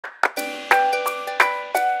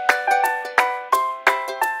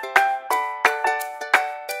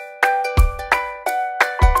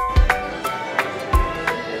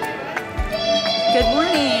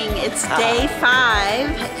Day 5,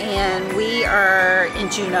 and we are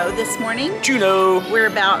in Juneau this morning. Juneau. We're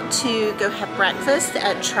about to go have breakfast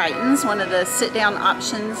at Tritons, one of the sit-down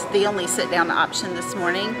options, the only sit-down option this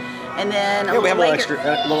morning. And then we have a little extra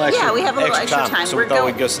yeah, we have a little extra time. So we thought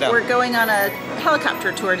we'd go sit down. We're going on a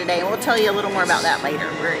helicopter tour today, and we'll tell you a little more about that later.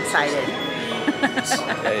 We're excited.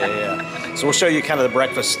 Yeah. So we'll show you kind of the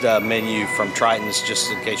breakfast menu from Tritons,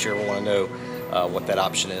 just in case you ever want to know what that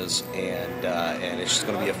option is, and it's just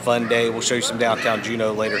going to be a fun day. We'll show you some downtown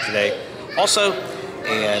Juneau later today also,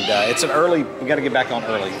 and it's an early, we got to get back on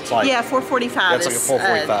early. It's like 4:45. That's like a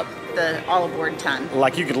 4:45. The all aboard time.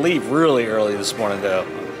 Like you could leave really early this morning though.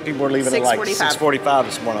 People were leaving at like 6:45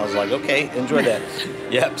 this morning. I was like, okay, enjoy that.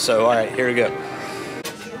 Yep. So all right, here we go.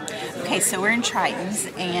 Okay, so we're in Tritons,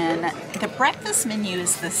 and the breakfast menu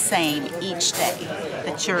is the same each day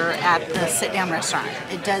that you're at the sit-down restaurant.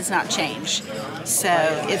 It does not change. So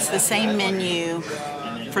it's the same menu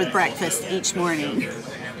for breakfast each morning.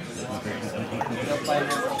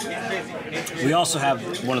 We also have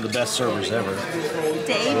one of the best servers ever.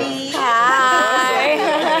 Davey. Hi.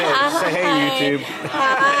 Say hey, YouTube.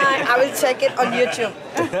 Hi. I will check it on YouTube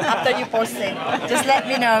after you post it. Just let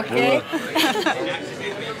me know, okay?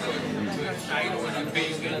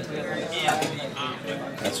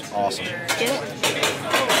 That's awesome. Get it?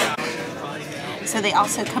 So they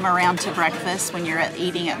also come around to breakfast when you're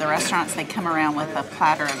eating at the restaurants. They come around with a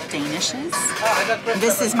platter of Danishes.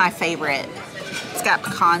 This is my favorite. It's got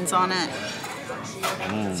pecans on it.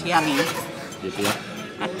 It's yummy.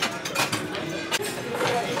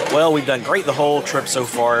 Well, we've done great the whole trip so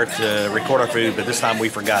far to record our food, but this time we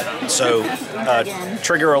forgot. So,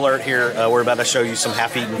 trigger alert here, we're about to show you some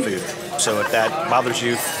half-eaten food. So if that bothers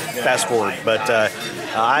you, fast forward. But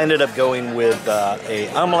I ended up going with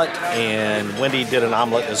a omelet, and Wendy did an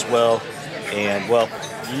omelet as well. And, well,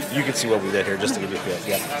 you can see what we did here just to give you a feel.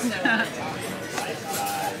 Yeah.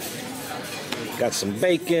 Got some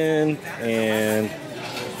bacon and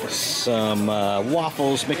some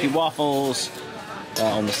waffles, Mickey waffles.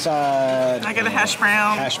 On the side. I got a hash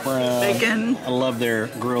brown. Hash brown. Bacon. I love their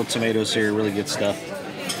grilled tomatoes here. Really good stuff.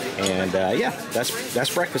 And yeah, that's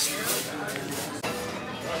breakfast.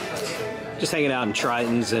 Just hanging out in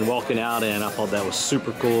Tritons and walking out, and I thought that was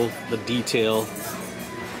super cool. The detail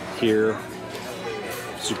here,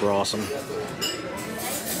 super awesome.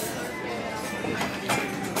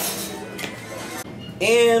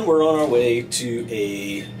 And we're on our way to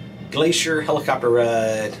a glacier helicopter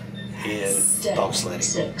ride and dog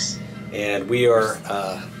sledding. And we are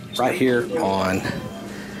right here on,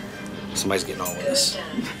 somebody's getting on with us,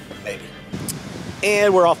 maybe.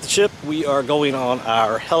 And we're off the ship. We are going on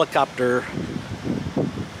our helicopter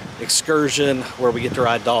excursion where we get to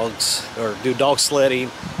ride dogs, or do dog sledding,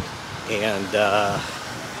 and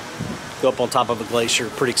go up on top of a glacier.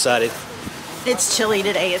 Pretty excited. It's chilly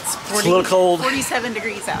today. It's a little cold. 47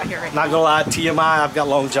 degrees out here right now. Not gonna lie, TMI, I've got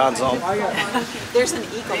long johns on. There's an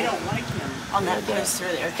eagle on that poster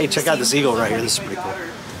there. Hey, check out this eagle right here. This is pretty cool.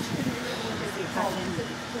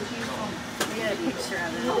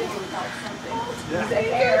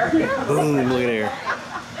 Boom, look at there.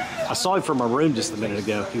 I saw him from my room just a minute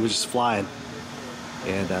ago. He was just flying.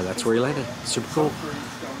 And that's where he landed. Super cool.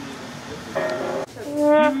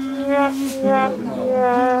 Our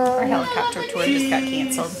helicopter tour just got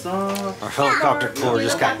canceled. Our helicopter tour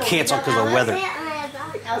just got canceled because of weather.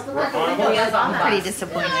 Pretty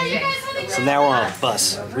disappointing. So now we're on a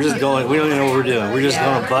bus. We're just going, we don't even know what we're doing. We're just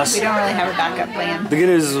on a bus. We don't really have a backup plan. The good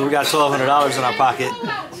news is we got $1,200 in our pocket.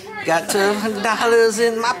 Got $1,200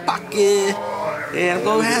 in my pocket. And I'm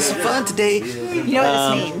going to have some fun today. You know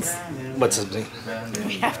what this means? What's it mean?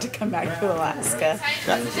 We have to come back to Alaska.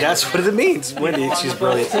 That's what it means. Wendy, she's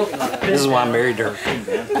brilliant. This is why I married her.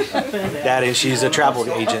 That is, she's a travel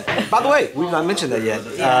agent. By the way, we've not mentioned that yet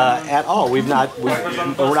at all. We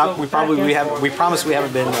promise we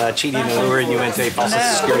haven't been cheating and luring you into a false sense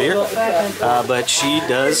of security here. But she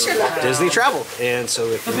does Disney travel, and so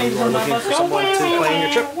if you are looking for someone to plan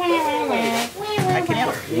your trip, I can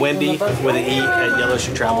help. Wendy with an E at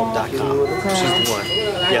yellowshoetravel.com. She's the one.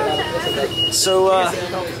 Yeah. So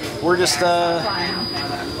we're just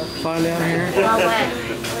flying down here.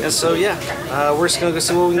 And so yeah, we're just gonna go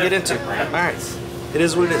see what we can get into. All right. It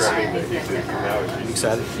is what it is. You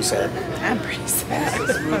excited? You sad? I'm pretty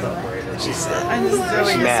sad. She's sad. I'm just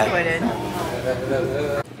really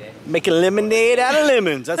disappointed. Making lemonade out of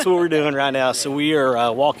lemons. That's what we're doing right now. So we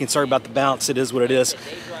are walking. Sorry about the bounce. It is what it is.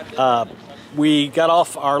 We got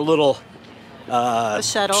off our little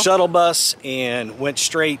shuttle bus and went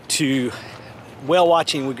straight to whale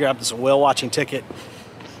watching. We grabbed us a whale watching ticket,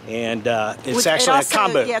 And it's actually a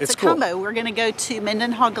combo. Yeah, it's a cool. combo. We're going to go to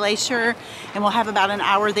Mendenhall Glacier, and we'll have about an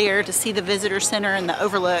hour there to see the visitor center and the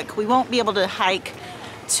overlook. We won't be able to hike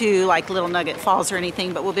to like Little Nugget Falls or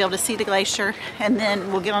anything, but we'll be able to see the glacier, and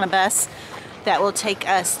then we'll get on a bus that will take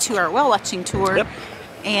us to our whale watching tour. Yep.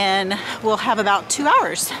 And we'll have about 2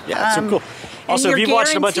 hours. Yeah, so cool. Also, if you've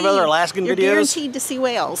watched a bunch of other Alaskan you're videos, guaranteed to see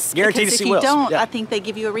whales. Guaranteed to see whales. If you don't, yeah. I think they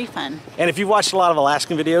give you a refund. And if you've watched a lot of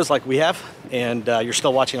Alaskan videos like we have, and you're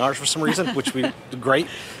still watching ours for some reason, which we do great.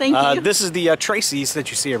 Thank you. This is the Tracy's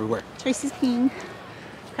that you see everywhere. Tracy's King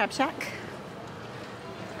Crab Shack.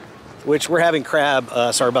 Which we're having crab,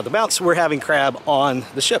 sorry about the bounce, we're having crab on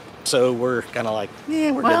the ship. So we're kind of like,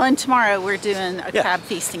 yeah, we're Well, good. and tomorrow we're doing a crab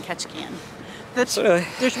feast in Ketchikan. So,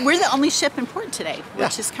 we're the only ship in port today,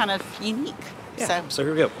 which is kind of unique. Yeah, so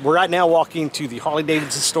here we go. We're right now walking to the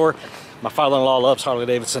Harley-Davidson store. My father-in-law loves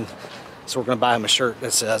Harley-Davidson, so we're going to buy him a shirt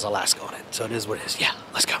that says Alaska on it. So it is what it is. Yeah,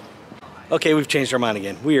 let's go. Okay, we've changed our mind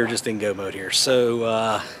again. We are just in go mode here.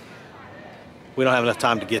 So we don't have enough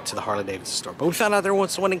time to get to the Harley-Davidson store. But we found out there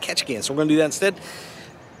was one in Ketchikan, so we're going to do that instead.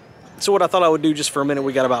 So what I thought I would do just for a minute,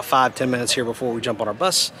 we got about 5-10 minutes here before we jump on our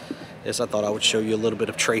bus, is I thought I would show you a little bit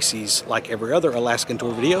of Tracy's, like every other Alaskan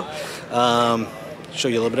tour video. Show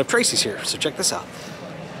you a little bit of Tracy's here. So check this out.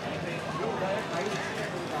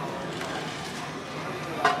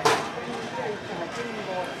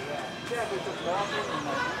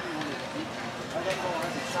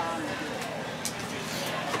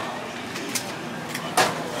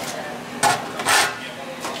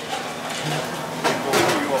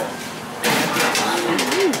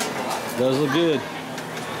 Those look good.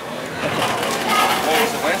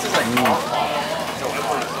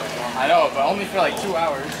 I know, but only for like 2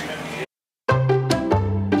 hours.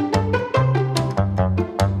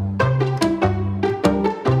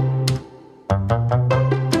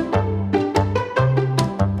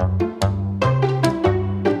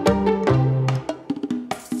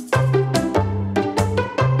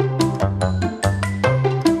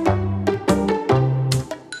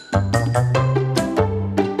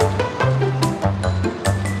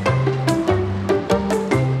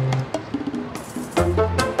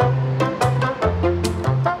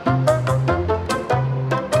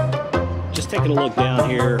 Taking a look down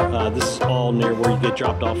here, this is all near where you get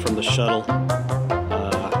dropped off from the shuttle.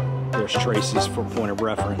 There's Tracy's for point of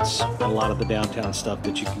reference. A lot of the downtown stuff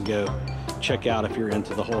that you can go check out if you're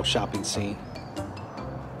into the whole shopping scene.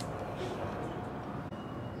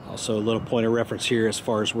 Also a little point of reference here as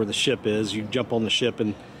far as where the ship is. You jump on the ship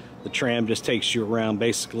and the tram just takes you around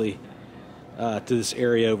basically to this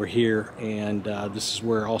area over here, and this is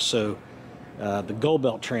where also the Gold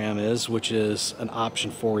Belt tram is, which is an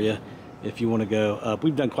option for you if you want to go up.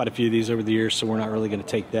 We've done quite a few of these over the years, so we're not really going to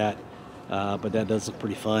take that, but that does look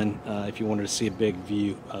pretty fun if you wanted to see a big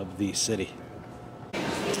view of the city.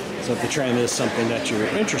 So if the tram is something that you're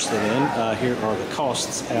interested in, here are the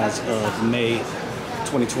costs as of May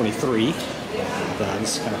 2023. And,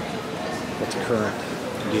 this is kind of what the current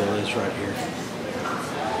deal is right here.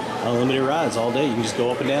 Unlimited rides all day. You can just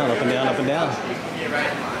go up and down, up and down, up and down.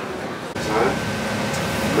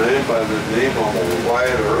 Man by the name of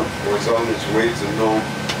Wyatt Earp was on his way to Nome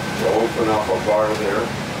to open up a bar there,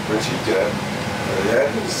 which he did. He had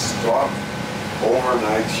to stop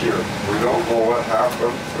overnight here. We don't know what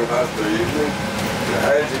happened for that evening. You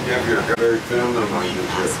had to give your very family money here.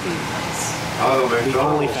 The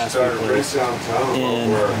only fast food place in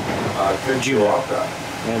Juneau.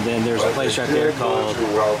 And then there's a place right there called,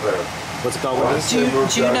 what's it called?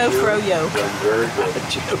 Juneau Froyo.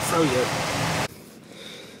 Juneau Froyo.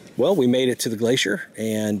 Well, we made it to the glacier,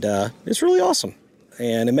 and it's really awesome.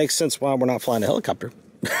 And it makes sense why we're not flying a helicopter.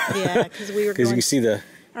 Yeah, because we were because you can see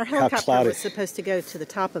our helicopter was supposed to go to the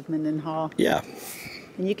top of Mendenhall. Yeah.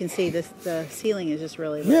 And you can see the ceiling is just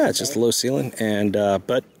really low. Yeah, it's just a low ceiling. And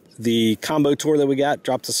but the combo tour that we got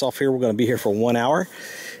dropped us off here. We're going to be here for 1 hour,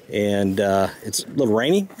 and it's a little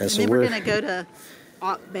rainy. And so then we're going to go to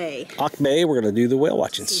Auk Bay. Auk Bay, we're going to do the whale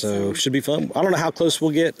watching, so should be fun. I don't know how close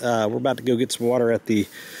we'll get. We're about to go get some water at the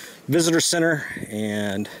visitor center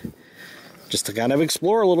and just to kind of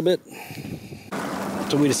explore a little bit.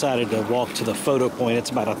 So we decided to walk to the photo point.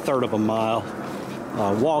 It's about 1/3 of a mile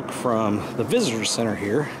walk from the visitor center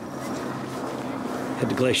here at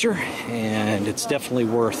the glacier, and it's definitely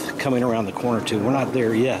worth coming around the corner to. We're not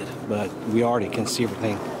there yet, but we already can see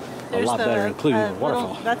everything a lot better, including the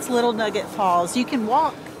waterfall. That's Little Nugget Falls. You can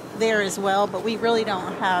walk there as well, but we really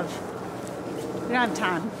don't have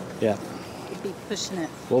time. Yeah. We'd be pushing it.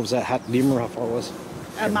 What was that? Do you remember how far it was?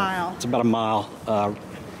 A mile. It's about a mile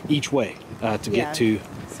each way to get to,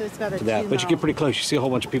 so it's about to that. But you get pretty close. You see a whole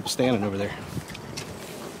bunch of people standing over there.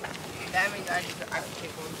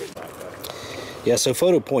 Yeah, so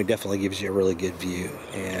Photo Point definitely gives you a really good view,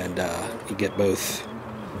 and you get both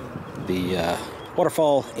the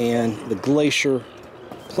waterfall and the glacier.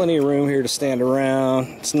 Plenty of room here to stand around.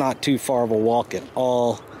 It's not too far of a walk at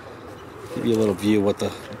all. Give you a little view of what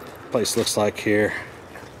the place looks like here.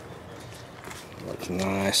 Looks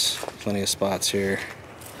nice. Plenty of spots here.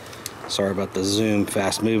 Sorry about the zoom,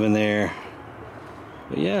 fast moving there.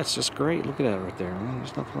 But yeah, it's just great. Look at that right there, man.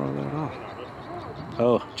 There's nothing wrong with that at all.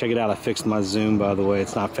 Oh, check it out. I fixed my zoom, by the way.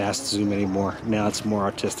 It's not fast zoom anymore. Now it's more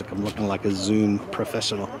artistic. I'm looking like a zoom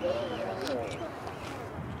professional.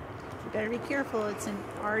 You better be careful. It's an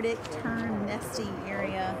Arctic tern nesting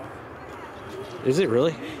area. Is it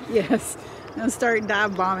really? Yes. I'm start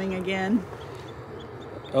dive bombing again.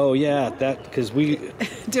 Oh yeah, that because we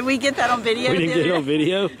Did we get that on video? we didn't get it on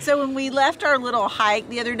video. So when we left our little hike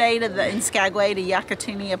the other day to the in Skagway to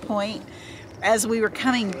Yakatunia Point, as we were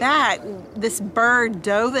coming back, this bird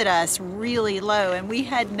dove at us really low, and we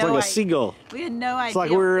had no It's like a idea. seagull. We had no idea. It's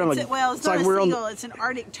like we're on Well, it's not like a we're on seagull. It's an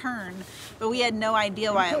Arctic tern, but we had no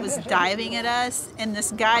idea why it was diving at us. And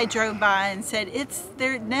this guy drove by and said, "It's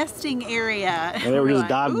their nesting area." And they were just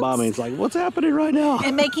dive bombing. It's like, what's happening right now?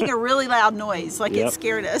 And making a really loud noise, like Yep. it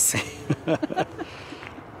scared us.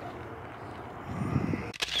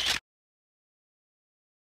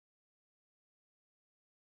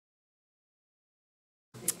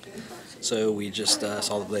 So we just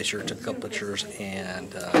saw the glacier, took a couple pictures,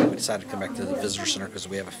 and we decided to come back to the visitor center because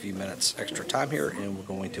we have a few minutes extra time here, and we're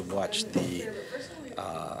going to watch the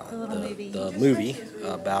movie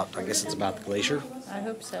about, I guess it's about the glacier. I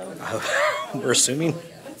hope so. We're assuming.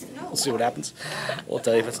 We'll see what happens. We'll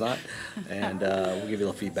tell you if it's not, and we'll give you a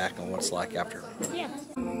little feedback on what it's like after. Yeah.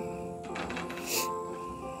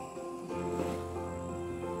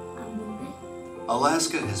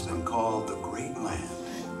 Alaska has been called the Great Land,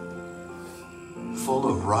 full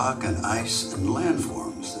of rock and ice and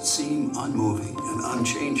landforms that seem unmoving and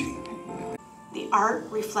unchanging. The art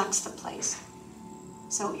reflects the place.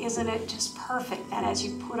 So isn't it just perfect that as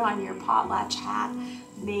you put on your potlatch hat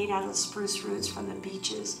made out of the spruce roots from the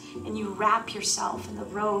beaches and you wrap yourself in the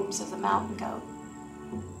robes of the mountain goat,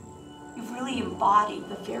 you've really embodied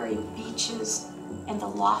the very beaches and the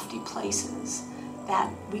lofty places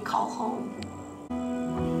that we call home.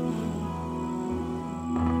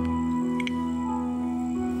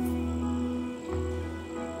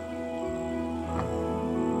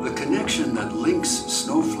 The connection that links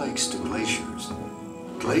snowflakes to glaciers,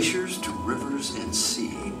 glaciers to rivers and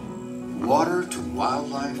sea, water to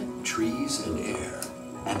wildlife, trees and air,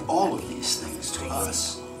 and all of these things to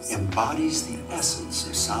us embodies the essence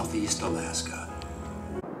of Southeast Alaska.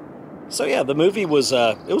 So yeah, the movie was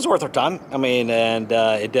it was worth our time. I mean, and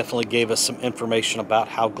it definitely gave us some information about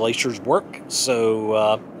how glaciers work.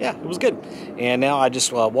 So yeah, it was good. And now I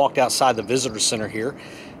just walked outside the visitor center here,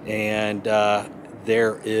 and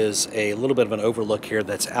there is a little bit of an overlook here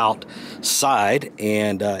that's outside,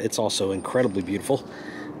 and it's also incredibly beautiful.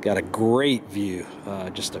 Got a great view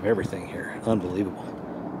just of everything here. Unbelievable.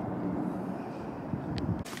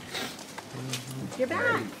 You're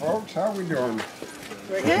back. Folks, how we doing?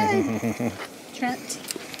 We're good. Trent.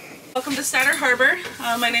 Welcome to Statter Harbor.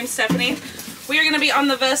 My name's Stephanie. We are going to be on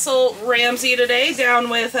the vessel Ramsey today, down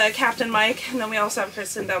with Captain Mike, and then we also have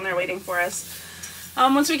Kristen down there waiting for us.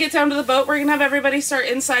 Once we get down to the boat, we're going to have everybody start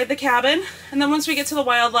inside the cabin, and then once we get to the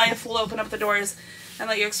wildlife, we'll open up the doors and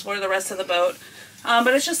let you explore the rest of the boat.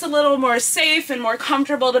 But it's just a little more safe and more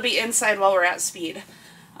comfortable to be inside while we're at speed.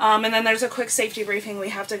 And then there's a quick safety briefing we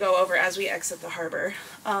have to go over as we exit the harbor.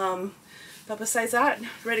 But besides that,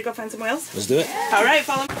 ready to go find some whales? Let's do it. All right,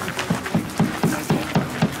 follow me.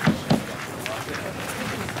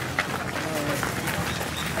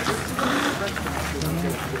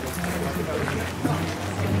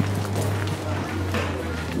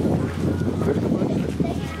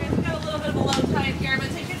 We've got a little bit of a low tide here, but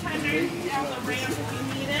take your time to down the ramp if you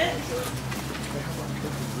need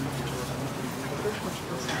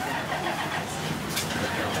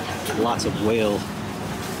it. Lots of whale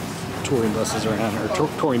touring buses around, or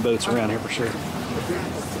touring boats around here for sure.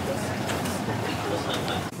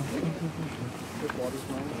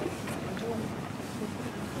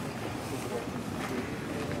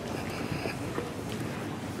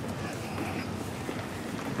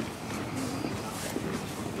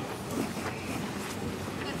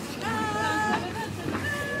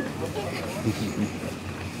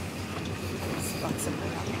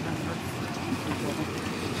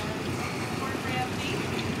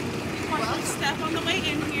 Step on the way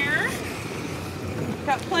in here.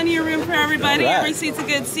 Got plenty of room for everybody. All right. Every seat's a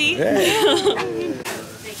good seat.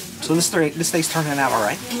 So this thing's turning out all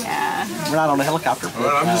right. Yeah. We're not on a helicopter.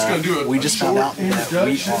 But, I'm just going to do it. We just found out that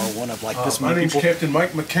we are one of like this many My name's people. Captain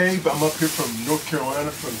Mike McCabe. I'm up here from North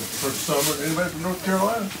Carolina for the first summer. Anybody from North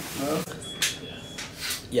Carolina? No?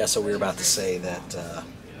 Yeah, so we were about to say that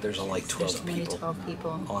there's only like 12 people, 12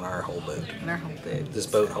 people on our whole boat. in our whole boat. This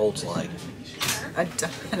boat holds like A ton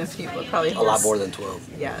of people. It probably a holds, lot more than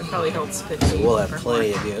 12. Yeah, it probably holds 50. We'll have or plenty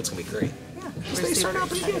more. of you. It's gonna be great. Yeah, They we're start super out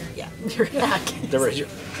pretty good. excited. Yeah, you're hack. There is your.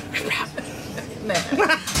 Between No. yours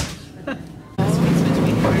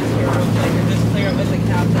here real quick and just clear it with the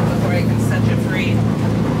captain before I can set you free.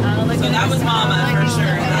 So that was Mama for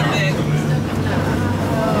sure. That big.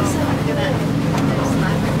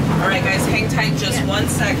 All right, guys, hang tight just 1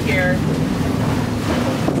 sec here.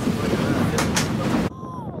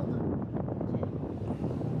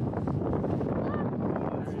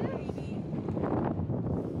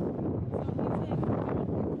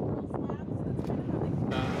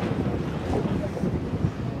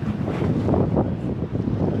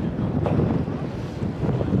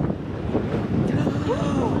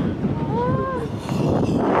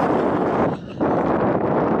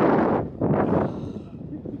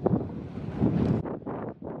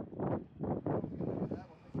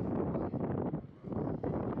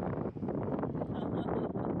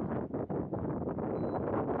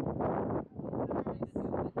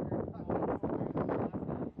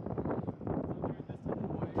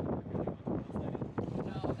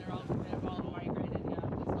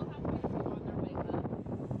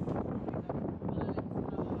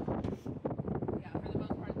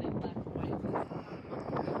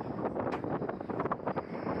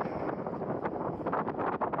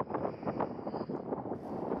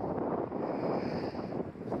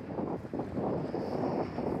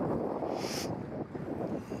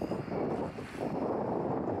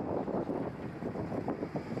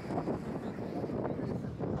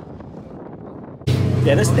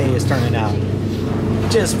 Yeah, this day is turning out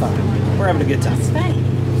just fine. We're having a good time.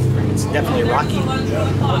 It's definitely rocky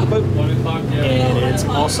on the boat, and it's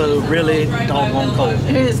also really doggone cold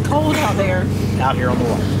It is cold out there. out here on the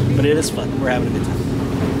water. But it is fun. We're having a good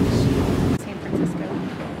time. San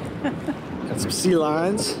Francisco. Got some sea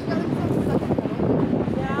lions.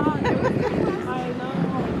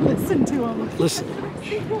 Listen to them. Listen.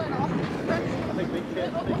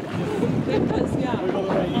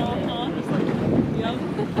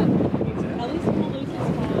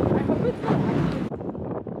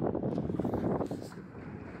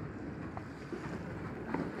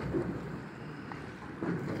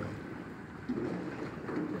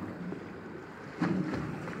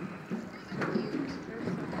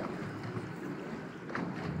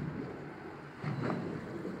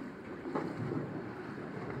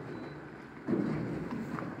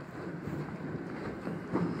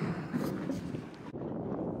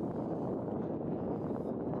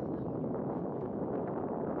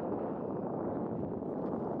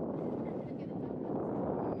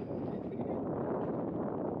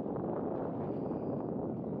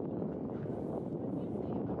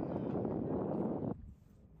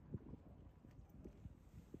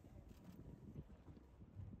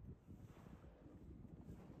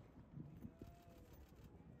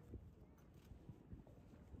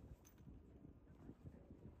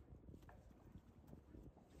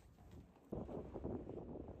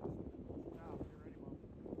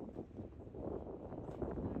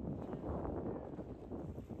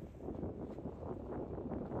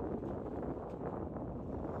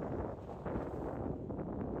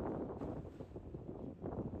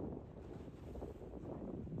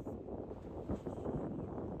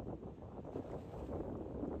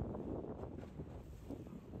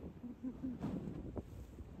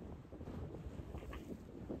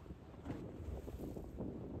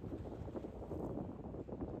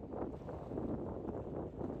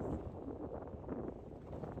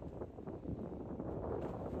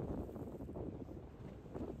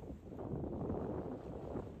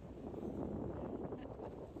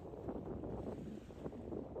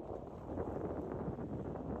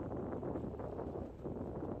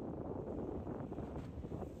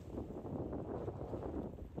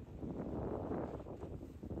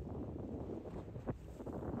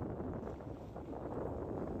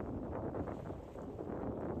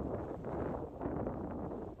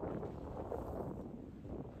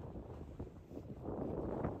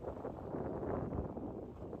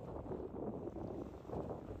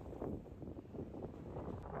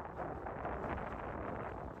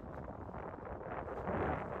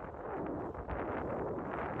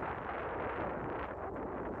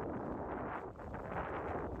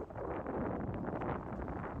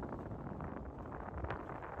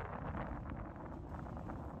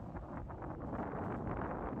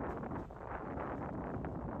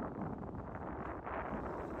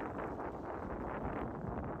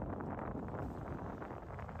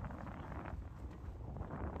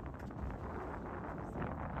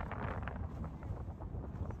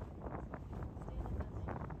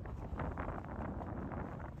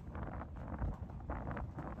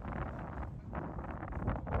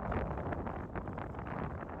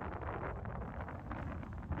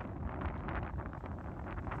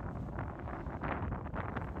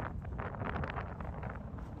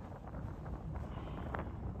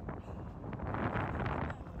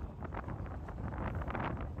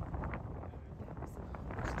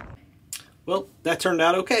 Well, that turned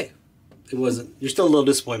out okay. It wasn't. You're still a little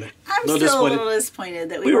disappointed. I'm still a little disappointed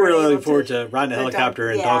that we were weren't really able looking forward to riding a helicopter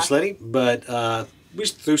and dog sledding, but we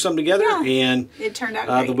threw something together, and it turned out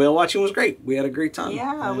great. The whale watching was great. We had a great time.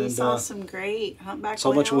 Yeah, and, we saw some great humpback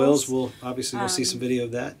saw a bunch of whales. whales. We'll see some video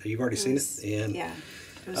of that. You've already seen it, and yeah,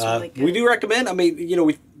 it was really good. We do recommend. I mean, you know,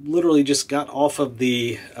 we literally just got off of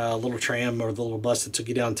the little tram or the little bus that took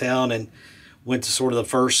you downtown, and went to sort of the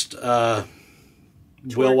first whale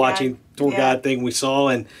watching tour guide thing we saw,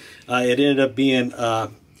 and it ended up being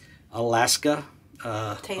Alaska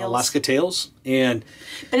Tales, and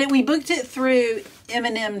we booked it through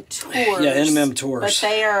M&M Tours. Yeah, M&M Tours.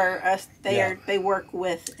 But they work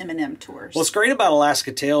with M&M Tours. What's great about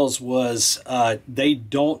Alaska Tales was they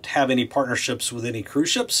don't have any partnerships with any cruise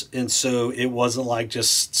ships, and so it wasn't like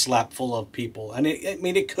just slap full of people. And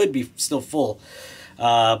it could be still full,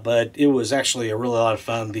 but it was actually a really lot of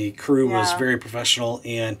fun. The crew was very professional,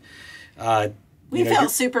 and we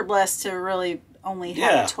felt super blessed to really only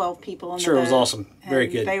had 12 people on the boat. Sure, it was awesome. Very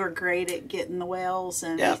good. They were great at getting the whales,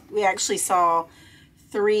 and we actually saw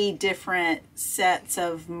 3 different sets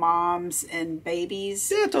of moms and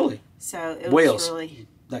babies. Yeah, totally. So it whales, was really...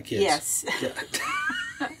 not kids. Yes. Yeah.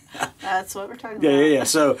 That's what we're talking about. Yeah.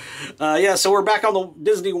 So, so we're back on the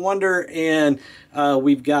Disney Wonder, and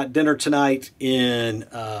we've got dinner tonight in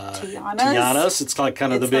Tiana's. It's like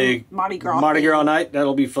kind of the big Mardi Gras night.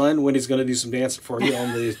 That'll be fun. Wendy's going to do some dancing for you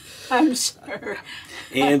on the. I'm sure.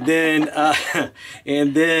 And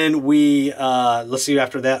then we let's see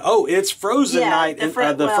after that. Oh, it's Frozen night. The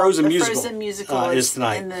Frozen musical. Frozen musical is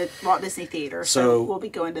tonight in the Walt Disney Theater. So we'll be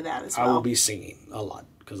going to that as well. I will be singing a lot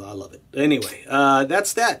because I love it. Anyway,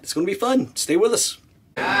 that's that. It's going to be fun. Stay with us.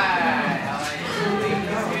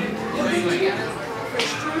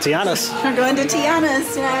 Tiana's. We're going to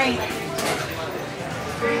Tiana's tonight.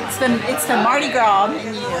 It's the Mardi Gras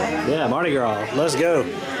menu. Yeah, Mardi Gras. Let's go. Look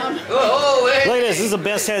at this. This is the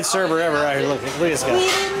best head server ever right here. Look at this guy. We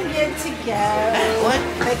didn't get to go. What?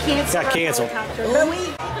 They canceled. Got canceled. But we...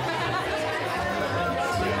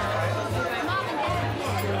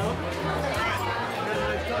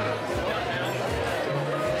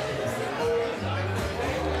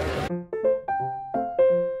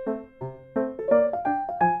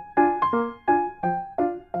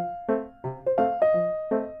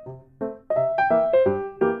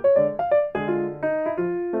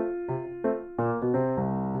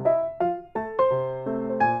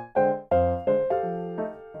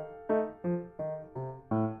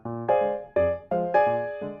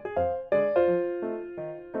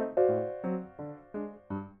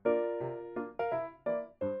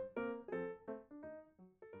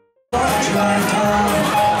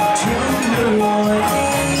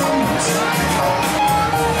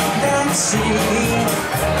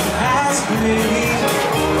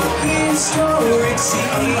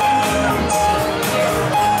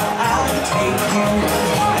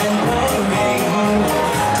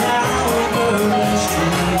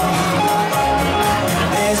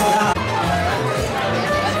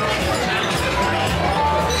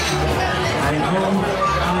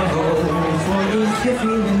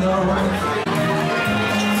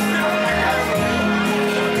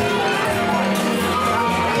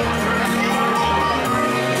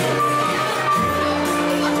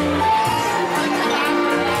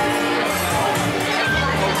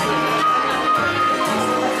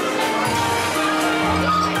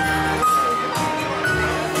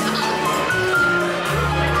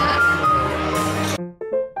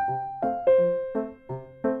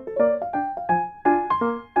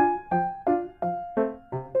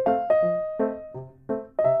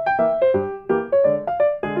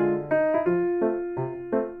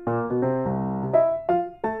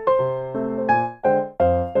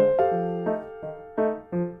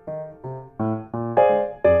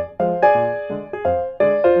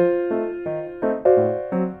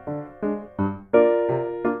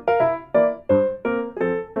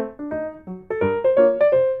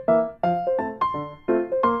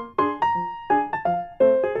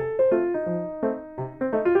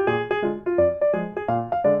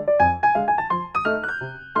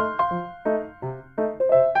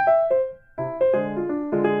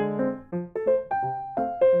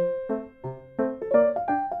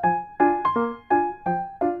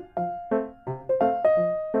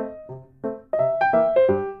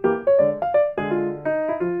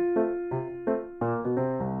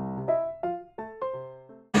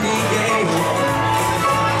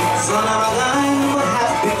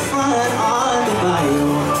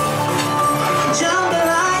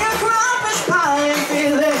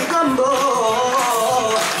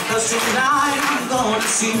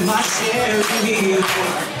 See my share of you.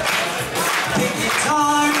 Take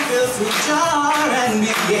guitar and fill through jar and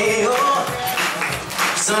be gay, oh.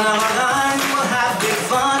 Son of a gun, we'll have big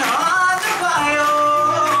fun on the bio.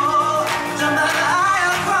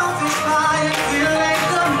 Jambalaya, crawfish pie, and feel like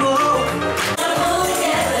gumbo.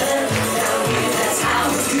 Together, that's how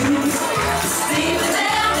we do. Stay with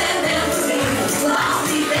them and them with me. I'll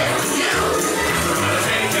be there with you. We're gonna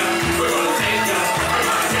take ya, we're gonna take ya, we're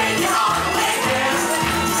gonna take you all the way there.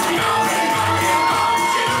 Take you all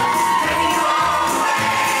the way.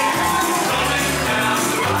 Coming down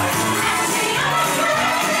the right.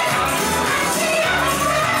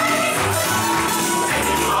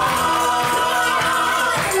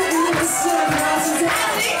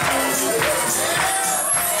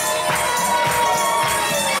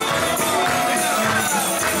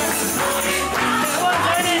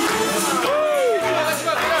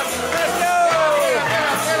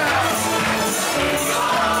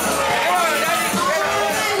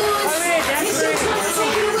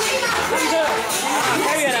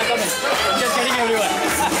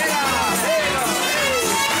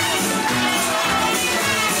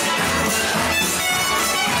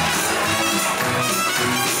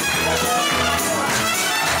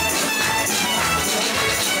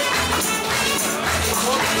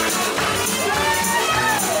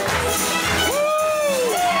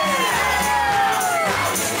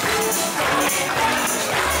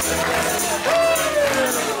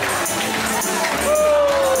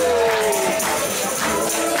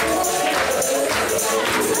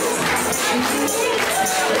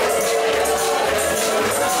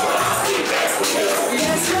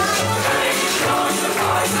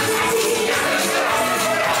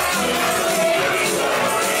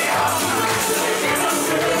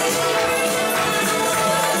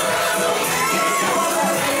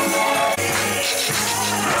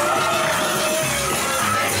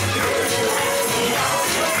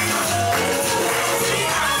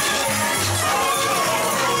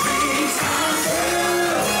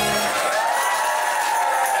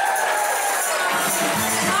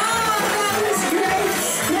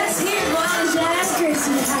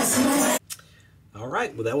 All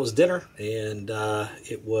right, well, that was dinner, and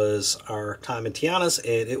it was our time in Tiana's,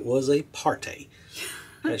 and it was a party,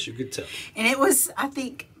 as you could tell. And it was, I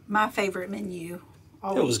think, my favorite menu.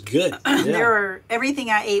 It was good. Yeah. There were, everything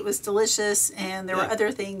I ate was delicious, and there were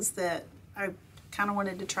other things that I kind of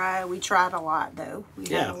wanted to try. We tried a lot, though. We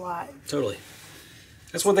had a lot. Totally.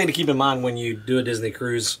 That's one thing to keep in mind when you do a Disney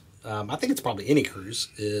cruise. I think it's probably any cruise,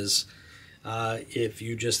 is if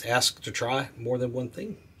you just ask to try more than one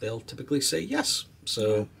thing, they'll typically say yes.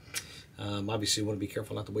 So obviously you want to be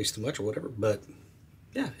careful not to waste too much or whatever, but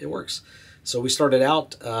yeah, it works. So we started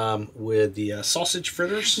out with the sausage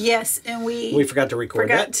fritters. Yes, and we forgot to record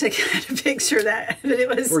that. Forgot to kind of picture that, but it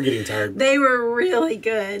was. We're getting tired. They were really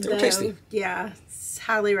good. They were tasty. Yeah,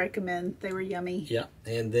 highly recommend. They were yummy. Yeah,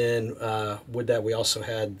 and then with that we also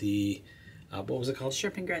had the what was it called?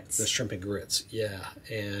 Shrimp and grits. The shrimp and grits. Yeah,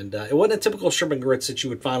 and it wasn't a typical shrimp and grits that you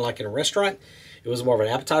would find like in a restaurant. It was more of an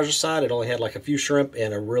appetizer side. It only had like a few shrimp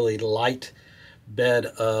and a really light bed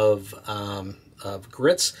of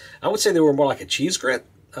grits. I would say they were more like a cheese grit.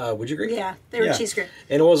 Would you agree? Yeah, they were cheese grit.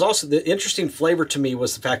 And it was also, the interesting flavor to me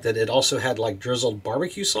was the fact that it also had like drizzled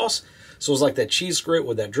barbecue sauce. So it was like that cheese grit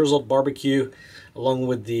with that drizzled barbecue along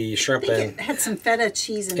with the shrimp. It had some feta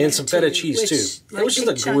cheese in it. And some feta cheese too. It was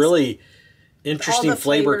just a really interesting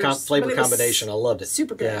flavor combination. I loved it.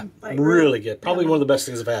 Super good. Yeah, like, really good. Probably one of the best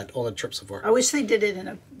things I've had on the trip so far. I wish they did it in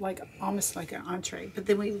a almost like an entree, but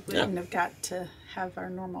then we wouldn't have got to have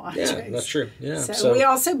our normal entrees. Yeah, that's true. Yeah. So we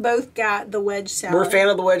also both got the wedge salad. We're a fan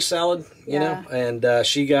of the wedge salad, you know, and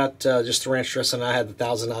she got just the ranch dressing. I had the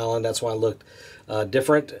Thousand Island. That's why I looked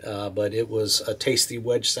different, but it was a tasty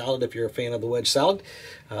wedge salad if you're a fan of the wedge salad.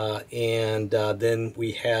 And then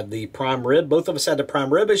we had the prime rib. Both of us had the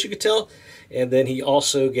prime rib, as you could tell. And then he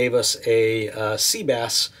also gave us a sea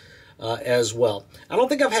bass as well. I don't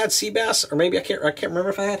think I've had sea bass, or maybe I can't remember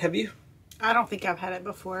if I had. Have you? I don't think I've had it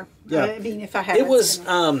before. Yeah. I mean, if I had, it was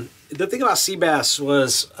the thing about sea bass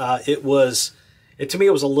was to me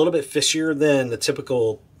it was a little bit fishier than the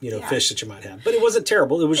typical fish that you might have, but it wasn't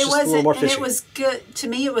terrible. It was just a little more fishy. And it was good to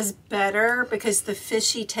me. It was better because the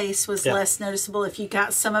fishy taste was less noticeable. If you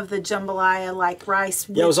got some of the jambalaya like rice,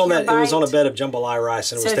 it was on that. It was on a bed of jambalaya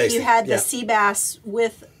rice, and it was tasty. So if you had the sea bass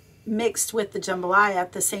mixed with the jambalaya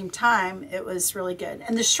at the same time, it was really good.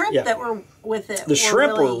 And the shrimp that were with it,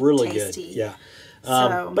 were really tasty. Good. Yeah.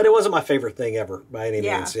 But it wasn't my favorite thing ever by any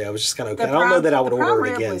means. Yeah, it was just kind of okay. I don't know that I would order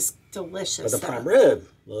it again. The prime rib was delicious. But the prime rib,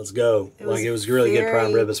 let's go. It was really good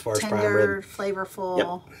prime rib as far as prime rib. Flavorful.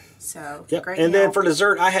 Yep. So yep. great. And then for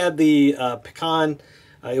dessert, I had the pecan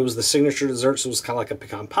It was the signature dessert, so it was kind of like a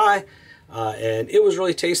pecan pie. And it was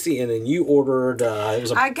really tasty. And then you ordered, it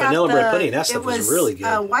was a vanilla bread pudding. That stuff was really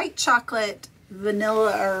good. White chocolate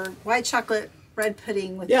vanilla or white chocolate bread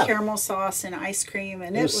pudding with caramel sauce and ice cream,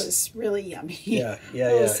 and it was really yummy. Yeah.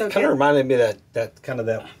 So it kind of reminded me of that kind of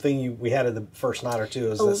that thing we had at the first night or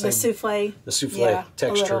two. It was the souffle. The souffle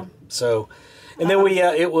texture. So, and then we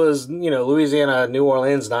it was Louisiana New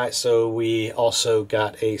Orleans night, so we also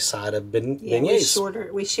got a side of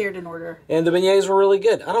beignets. We shared an order, and the beignets were really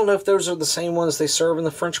good. I don't know if those are the same ones they serve in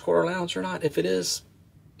the French Quarter Lounge or not. If it is,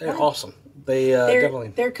 they're awesome.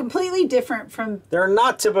 They're completely different from. They're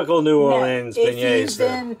not typical New Orleans beignets. If you've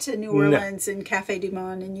been to New Orleans and Café du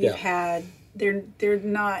Monde and you've had,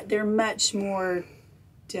 they're much more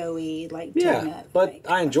doughy, like donut. But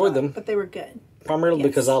I enjoyed them. But they were good. Primarily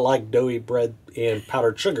because I like doughy bread and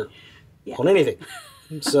powdered sugar on anything.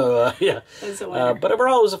 So but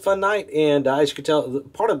overall it was a fun night, and as you can tell,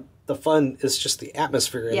 part of the fun is just the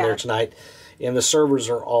atmosphere in there tonight. And the servers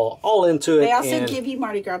are all into it. They also give you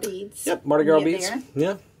Mardi Gras beads. Yep, Mardi Gras beads.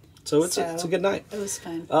 Yeah. So it's a good night. It was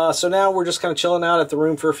fun. So now we're just kind of chilling out at the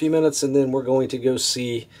room for a few minutes, and then we're going to go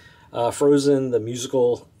see Frozen, the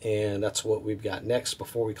musical, and that's what we've got next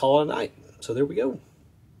before we call it a night. So there we go.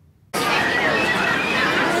 The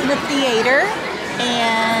theater,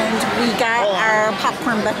 and we got our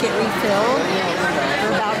popcorn bucket refilled.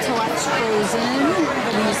 We're about to watch Frozen,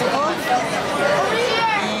 the musical.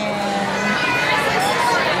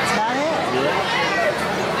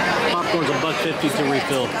 Popcorn's $1.50 to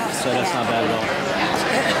refill, so that's not bad at all.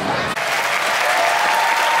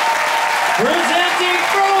 Presenting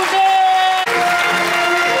Frozen!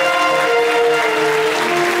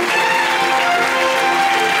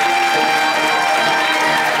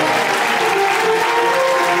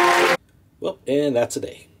 Well, and that's a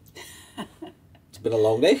day. It's been a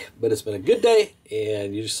long day, but it's been a good day,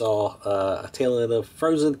 and you just saw a tail end of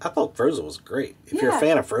Frozen. I thought Frozen was great. If you're a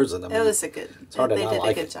fan of Frozen, I mean, it was a good. It's hard to not like it. They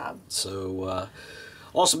did a good job. So,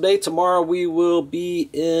 awesome day. Tomorrow we will be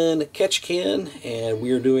in Ketchikan, and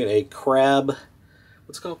we are doing a crab.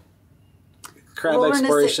 What's it called? Crab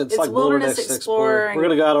exploration. It's like Wilderness Explorer. We're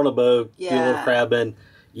gonna go out on a boat, do a little crabbing,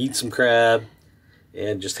 eat some crab,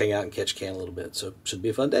 and just hang out in Ketchikan a little bit. So, it should be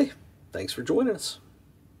a fun day. Thanks for joining us.